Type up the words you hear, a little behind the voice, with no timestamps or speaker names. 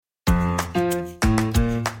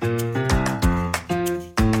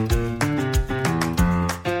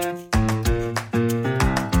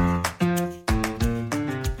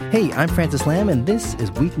Hey, I'm Francis Lamb, and this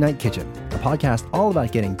is Weeknight Kitchen, a podcast all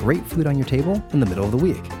about getting great food on your table in the middle of the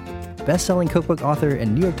week. Best-selling cookbook author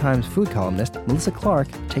and New York Times food columnist Melissa Clark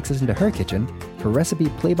takes us into her kitchen for recipe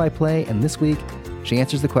play-by-play, and this week, she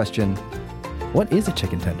answers the question, what is a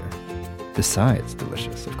chicken tender? Besides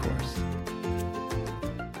delicious, of course.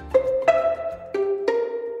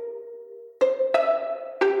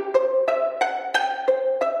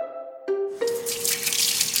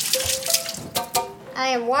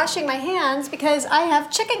 I am washing my hands because I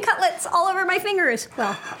have chicken cutlets all over my fingers.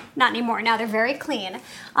 Well, not anymore. Now they're very clean.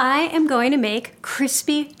 I am going to make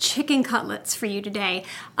crispy chicken cutlets for you today,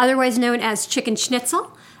 otherwise known as chicken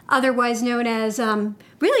schnitzel, otherwise known as,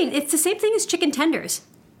 really, it's the same thing as chicken tenders.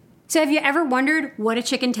 So have you ever wondered what a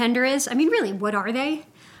chicken tender is? I mean, really, what are they?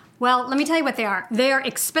 Well, let me tell you what they are. They are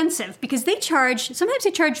expensive because sometimes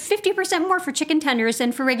they charge 50% more for chicken tenders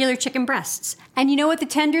than for regular chicken breasts. And you know what the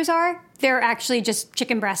tenders are? They're actually just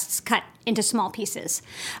chicken breasts cut into small pieces.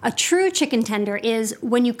 A true chicken tender is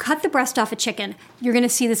when you cut the breast off a chicken, you're going to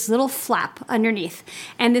see this little flap underneath.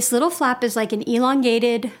 And this little flap is like an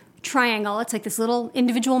elongated triangle. It's like this little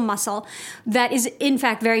individual muscle that is, in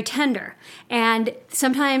fact, very tender. And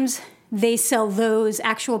sometimes they sell those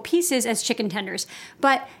actual pieces as chicken tenders.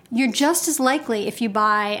 But you're just as likely, if you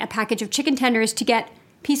buy a package of chicken tenders, to get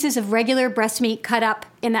pieces of regular breast meat cut up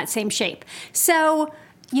in that same shape. So,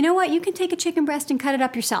 you know what? You can take a chicken breast and cut it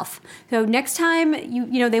up yourself. So next time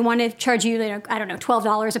you they want to charge you, I don't know,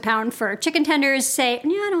 $12 a pound for chicken tenders, say, yeah,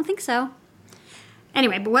 I don't think so.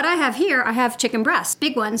 Anyway, but what I have here, I have chicken breasts,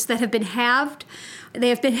 big ones that have been halved. They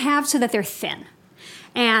have been halved so that they're thin.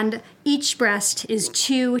 And each breast is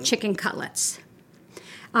 2 chicken cutlets.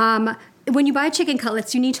 When you buy chicken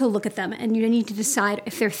cutlets, you need to look at them and you need to decide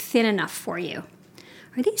if they're thin enough for you.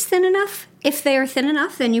 Are these thin enough? If they are thin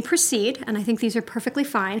enough, then you proceed, and I think these are perfectly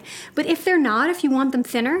fine. But if they're not, if you want them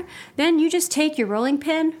thinner, then you just take your rolling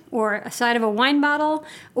pin or a side of a wine bottle,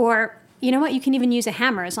 or you know what, you can even use a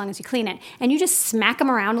hammer as long as you clean it, and you just smack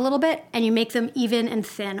them around a little bit, and you make them even and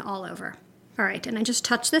thin all over. All right, and I just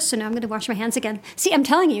touched this, so now I'm going to wash my hands again. See, I'm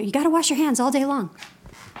telling you, you got to wash your hands all day long.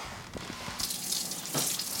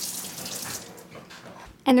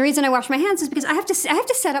 And the reason I wash my hands is because I have to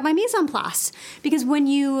set up my mise en place. Because when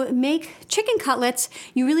you make chicken cutlets,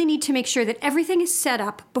 you really need to make sure that everything is set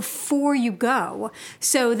up before you go,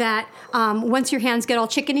 so that once your hands get all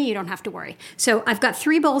chickeny, you don't have to worry. So I've got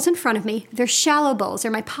 3 bowls in front of me. They're shallow bowls.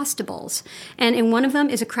 They're my pasta bowls. And in one of them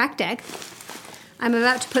is a cracked egg. I'm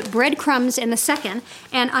about to put breadcrumbs in the second,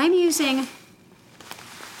 and I'm using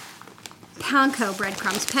panko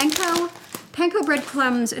breadcrumbs. Panko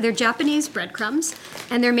breadcrumbs, they're Japanese breadcrumbs,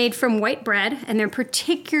 and they're made from white bread, and they're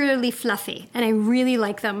particularly fluffy, and I really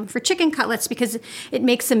like them for chicken cutlets because it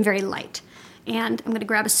makes them very light. And I'm going to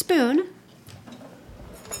grab a spoon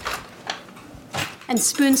and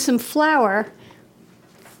spoon some flour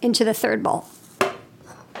into the third bowl.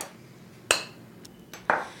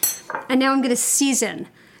 And now I'm going to season.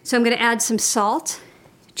 So I'm going to add some salt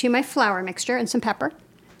to my flour mixture and some pepper.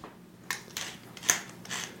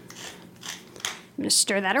 I'm going to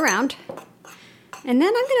stir that around. And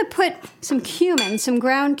then I'm going to put some cumin, some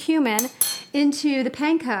ground cumin, into the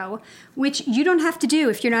panko, which you don't have to do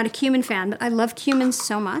if you're not a cumin fan, but I love cumin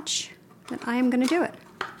so much that I am going to do it.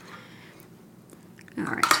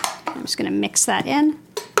 All right, I'm just going to mix that in.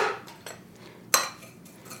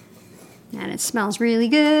 And it smells really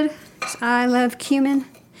good. I love cumin.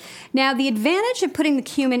 Now, the advantage of putting the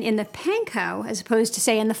cumin in the panko, as opposed to,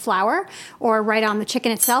 say, in the flour or right on the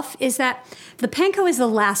chicken itself, is that the panko is the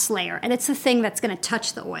last layer, and it's the thing that's going to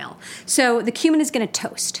touch the oil. So the cumin is going to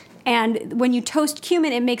toast. And when you toast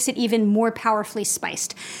cumin, it makes it even more powerfully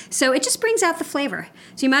spiced. So it just brings out the flavor.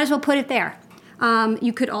 So you might as well put it there.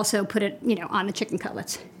 You could also put it, on the chicken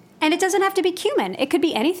cutlets. And it doesn't have to be cumin. It could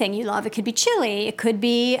be anything you love. It could be chili. It could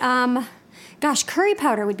be... curry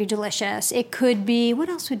powder would be delicious. It could be, what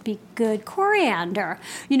else would be good? Coriander.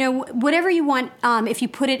 Whatever you want, if you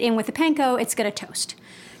put it in with the panko, it's going to toast.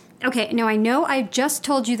 Okay, now I know I just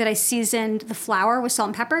told you that I seasoned the flour with salt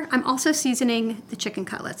and pepper. I'm also seasoning the chicken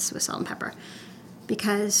cutlets with salt and pepper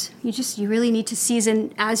because you really need to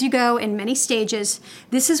season as you go in many stages.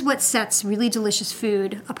 This is what sets really delicious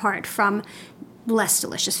food apart from less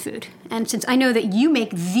delicious food. And since I know that you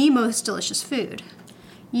make the most delicious food,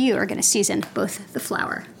 you are going to season both the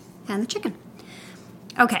flour and the chicken.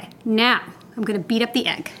 Okay, now I'm going to beat up the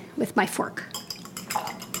egg with my fork.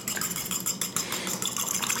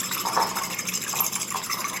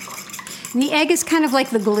 And the egg is kind of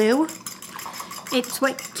like the glue. It's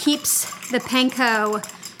what keeps the panko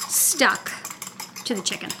stuck to the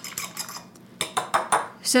chicken.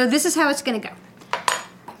 So this is how it's going to go.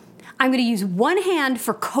 I'm going to use one hand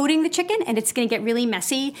for coating the chicken, and it's going to get really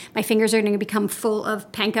messy. My fingers are going to become full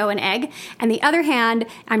of panko and egg. And the other hand,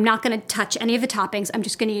 I'm not going to touch any of the toppings. I'm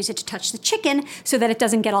just going to use it to touch the chicken so that it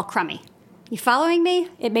doesn't get all crummy. You following me?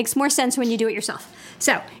 It makes more sense when you do it yourself.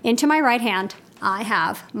 So, into my right hand, I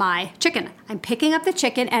have my chicken. I'm picking up the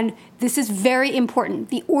chicken, and this is very important.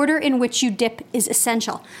 The order in which you dip is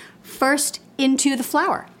essential. First, into the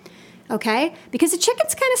flour, okay? Because the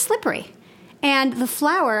chicken's kind of slippery, and the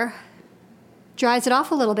flour dries it off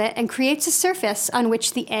a little bit and creates a surface on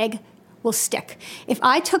which the egg will stick. If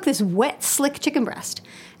I took this wet, slick chicken breast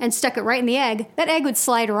and stuck it right in the egg, that egg would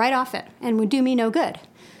slide right off it and would do me no good.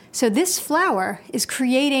 So this flour is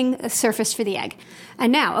creating a surface for the egg.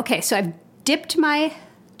 And now, okay, so I've dipped my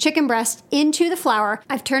chicken breast into the flour.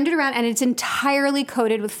 I've turned it around and it's entirely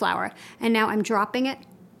coated with flour. And now I'm dropping it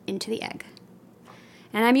into the egg.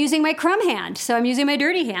 And I'm using my crumb hand, so I'm using my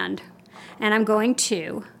dirty hand. And I'm going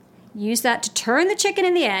to use that to turn the chicken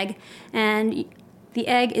in the egg, and the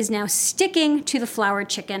egg is now sticking to the floured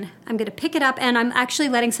chicken. I'm going to pick it up, and I'm actually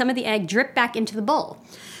letting some of the egg drip back into the bowl.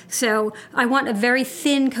 So I want a very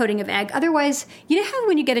thin coating of egg. Otherwise, you know how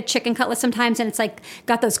when you get a chicken cutlet sometimes and it's like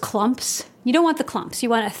got those clumps? You don't want the clumps. You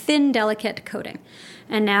want a thin, delicate coating.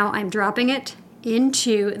 And now I'm dropping it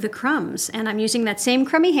into the crumbs, and I'm using that same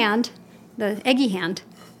crummy hand, the eggy hand.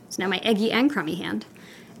 It's now my eggy and crummy hand.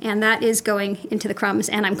 And that is going into the crumbs,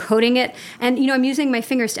 and I'm coating it. And, I'm using my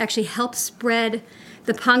fingers to actually help spread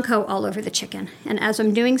the panko all over the chicken. And as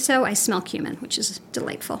I'm doing so, I smell cumin, which is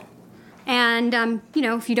delightful. And,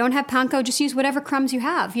 if you don't have panko, just use whatever crumbs you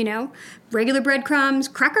have, regular breadcrumbs,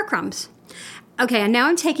 cracker crumbs. Okay, and now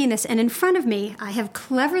I'm taking this, and in front of me, I have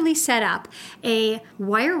cleverly set up a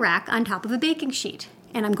wire rack on top of a baking sheet.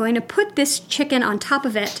 And I'm going to put this chicken on top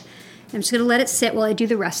of it. And I'm just going to let it sit while I do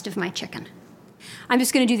the rest of my chicken. I'm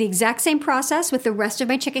just going to do the exact same process with the rest of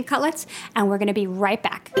my chicken cutlets, and we're going to be right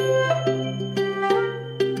back.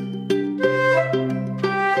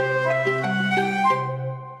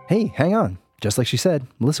 Hey, hang on. Just like she said,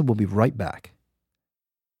 Melissa will be right back.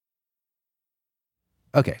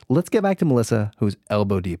 Okay, let's get back to Melissa, who's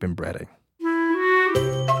elbow deep in breading.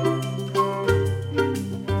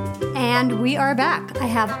 And we are back. I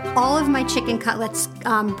have all of my chicken cutlets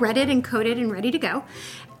breaded and coated and ready to go.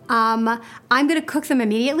 I'm going to cook them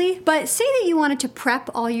immediately, but say that you wanted to prep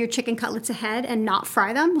all your chicken cutlets ahead and not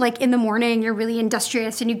fry them. Like in the morning, you're really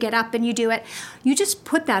industrious and you get up and you do it. You just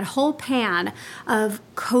put that whole pan of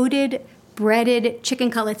coated, breaded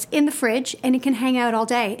chicken cutlets in the fridge, and it can hang out all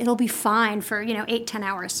day. It'll be fine for, 8-10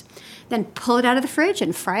 hours. Then pull it out of the fridge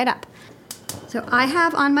and fry it up. So I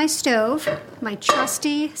have on my stove my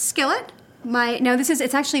trusty skillet.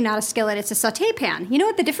 It's actually not a skillet, it's a sauté pan. You know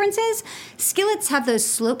what the difference is? Skillets have those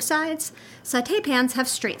slope sides. Sauté pans have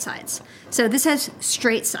straight sides. So this has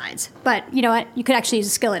straight sides. But you know what? You could actually use a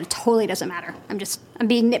skillet. It totally doesn't matter. I'm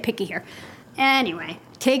being nitpicky here. Anyway,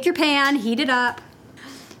 take your pan, heat it up.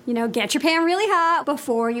 Get your pan really hot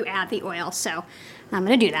before you add the oil. So I'm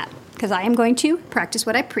going to do that because I am going to practice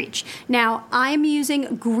what I preach. Now, I'm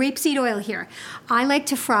using grapeseed oil here. I like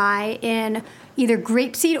to fry in either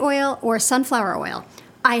grapeseed oil or sunflower oil.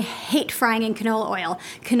 I hate frying in canola oil.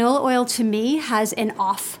 Canola oil to me has an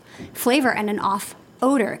off flavor and an off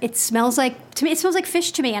odor. It smells like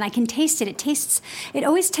fish to me, and I can taste it. It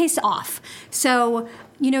always tastes off. So,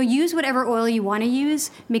 use whatever oil you want to use.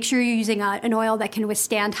 Make sure you're using an oil that can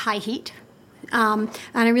withstand high heat. And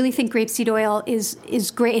I really think grapeseed oil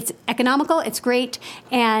is great. It's economical, it's great,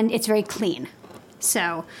 and it's very clean.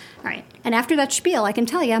 So, all right. And after that spiel, I can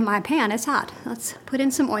tell you my pan is hot. Let's put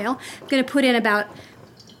in some oil. I'm going to put in about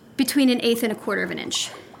between 1/8 and 1/4 of an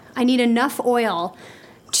inch. I need enough oil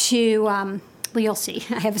to, well, you'll see.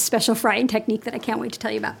 I have a special frying technique that I can't wait to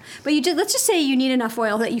tell you about. But let's just say you need enough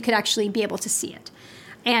oil that you could actually be able to see it.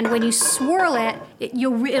 And when you swirl it,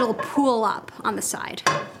 it'll pool up on the side.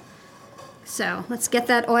 So let's get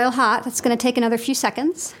that oil hot. That's going to take another few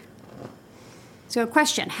seconds. So a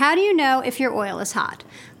question, how do you know if your oil is hot?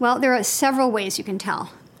 Well, there are several ways you can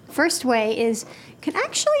tell. First way is you can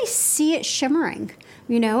actually see it shimmering.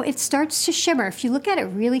 It starts to shimmer. If you look at it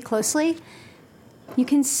really closely, you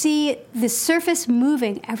can see the surface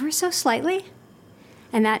moving ever so slightly.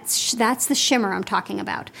 And that's the shimmer I'm talking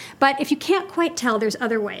about. But if you can't quite tell, there's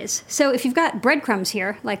other ways. So if you've got breadcrumbs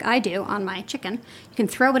here, like I do on my chicken, you can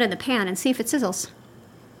throw it in the pan and see if it sizzles.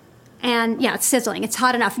 And yeah, it's sizzling. It's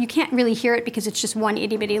hot enough. You can't really hear it because it's just one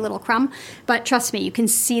itty-bitty little crumb. But trust me, you can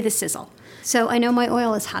see the sizzle. So I know my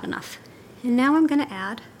oil is hot enough. And now I'm going to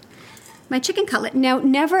add my chicken cutlet. Now,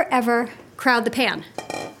 never, ever crowd the pan.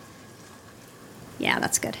 Yeah,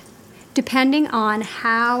 that's good. Depending on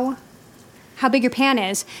how how big your pan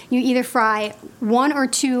is, you either fry 1 or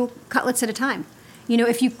 2 cutlets at a time.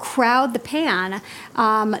 If you crowd the pan,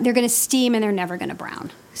 they're going to steam and they're never going to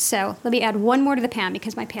brown. So let me add 1 more to the pan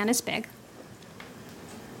because my pan is big.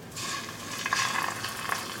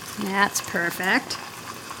 That's perfect.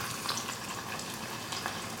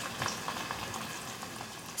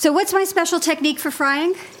 So what's my special technique for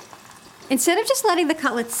frying? Instead of just letting the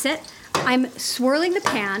cutlets sit, I'm swirling the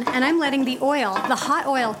pan and I'm letting the hot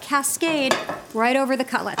oil, cascade right over the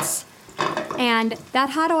cutlets. And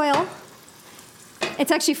that hot oil,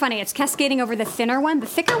 it's actually funny, it's cascading over the thinner one. The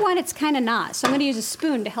thicker one, it's kind of not. So I'm going to use a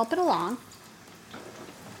spoon to help it along.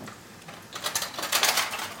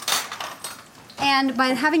 And by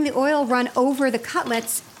having the oil run over the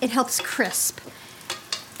cutlets, it helps crisp.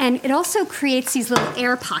 And it also creates these little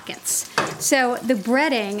air pockets. So the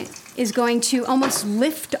breading is going to almost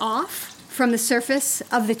lift off from the surface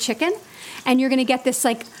of the chicken, and you're going to get this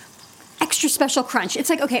like extra special crunch. It's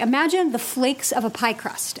like, okay, imagine the flakes of a pie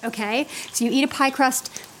crust, okay? So you eat a pie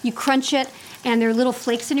crust, you crunch it, and there are little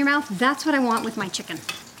flakes in your mouth. That's what I want with my chicken.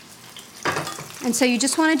 And so you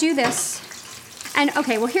just want to do this. And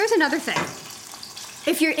okay, well, here's another thing.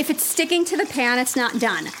 If it's sticking to the pan, it's not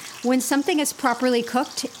done. When something is properly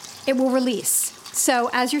cooked, it will release. So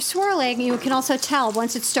as you're swirling, you can also tell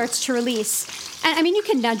once it starts to release. And I mean, you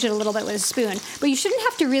can nudge it a little bit with a spoon, but you shouldn't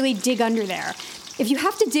have to really dig under there. If you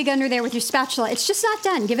have to dig under there with your spatula, it's just not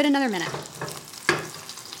done. Give it another minute.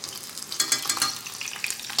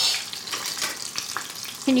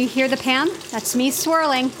 Can you hear the pan? That's me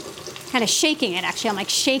swirling. Kind of shaking it, actually. I'm like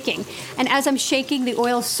shaking. And as I'm shaking, the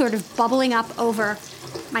oil's sort of bubbling up over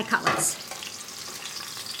my cutlets.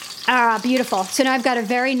 Ah, beautiful. So now I've got a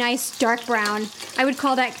very nice dark brown. I would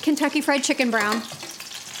call that Kentucky Fried Chicken brown.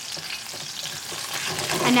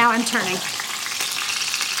 And now I'm turning.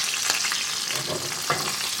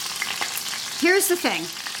 Here's the thing.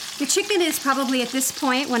 The chicken is probably at this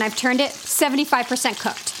point, when I've turned it, 75%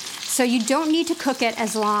 cooked. So you don't need to cook it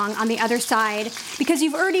as long on the other side because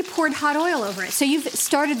you've already poured hot oil over it. So you've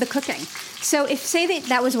started the cooking. So if, say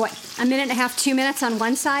that was what, 1.5 minutes, 2 minutes on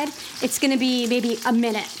one side, it's going to be maybe a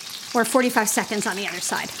minute or 45 seconds on the other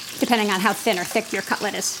side, depending on how thin or thick your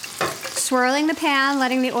cutlet is. Swirling the pan,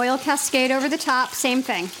 letting the oil cascade over the top, same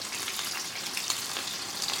thing.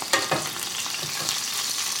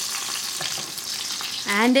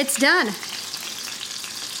 And it's done.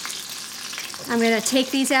 I'm going to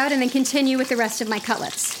take these out and then continue with the rest of my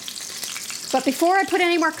cutlets. But before I put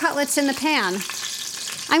any more cutlets in the pan,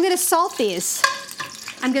 I'm going to salt these.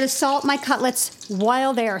 I'm going to salt my cutlets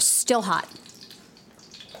while they are still hot.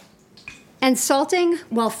 And salting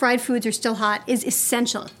while fried foods are still hot is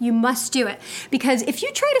essential. You must do it. Because if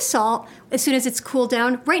you try to salt as soon as it's cooled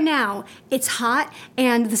down, right now it's hot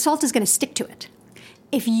and the salt is going to stick to it.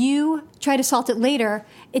 If you try to salt it later,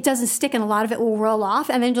 it doesn't stick and a lot of it will roll off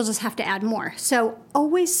and then you'll just have to add more. So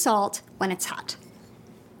always salt when it's hot.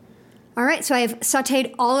 All right, so I have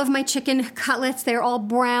sauteed all of my chicken cutlets. They're all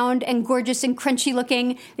browned and gorgeous and crunchy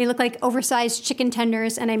looking. They look like oversized chicken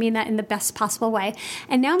tenders, and I mean that in the best possible way.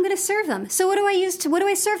 And now I'm going to serve them. So what do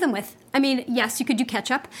I serve them with? I mean, yes, you could do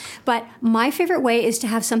ketchup, but my favorite way is to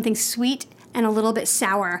have something sweet and a little bit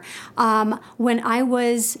sour. When I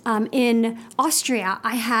was in Austria,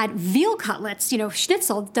 I had veal cutlets,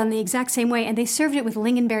 schnitzel done the exact same way, and they served it with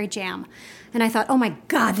lingonberry jam. And I thought, oh my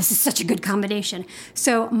God, this is such a good combination.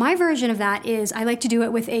 So my version of that is I like to do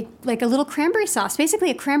it with a little cranberry sauce, basically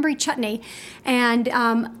a cranberry chutney. And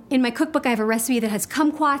in my cookbook, I have a recipe that has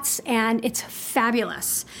kumquats, and it's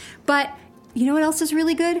fabulous. But you know what else is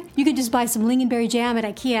really good? You could just buy some lingonberry jam at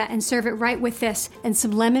IKEA and serve it right with this and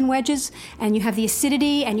some lemon wedges, and you have the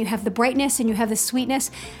acidity, and you have the brightness, and you have the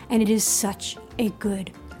sweetness, and it is such a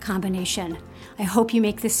good combination. I hope you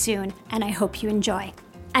make this soon, and I hope you enjoy.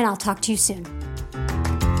 And I'll talk to you soon.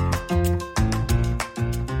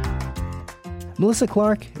 Melissa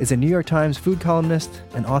Clark is a New York Times food columnist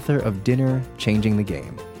and author of Dinner Changing the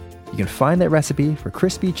Game. You can find that recipe for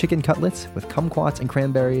crispy chicken cutlets with kumquats and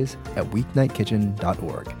cranberries at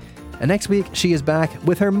weeknightkitchen.org. And next week, she is back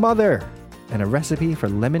with her mother and a recipe for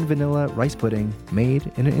lemon vanilla rice pudding made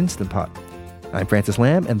in an Instant Pot. I'm Francis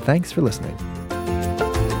Lamb, and thanks for listening.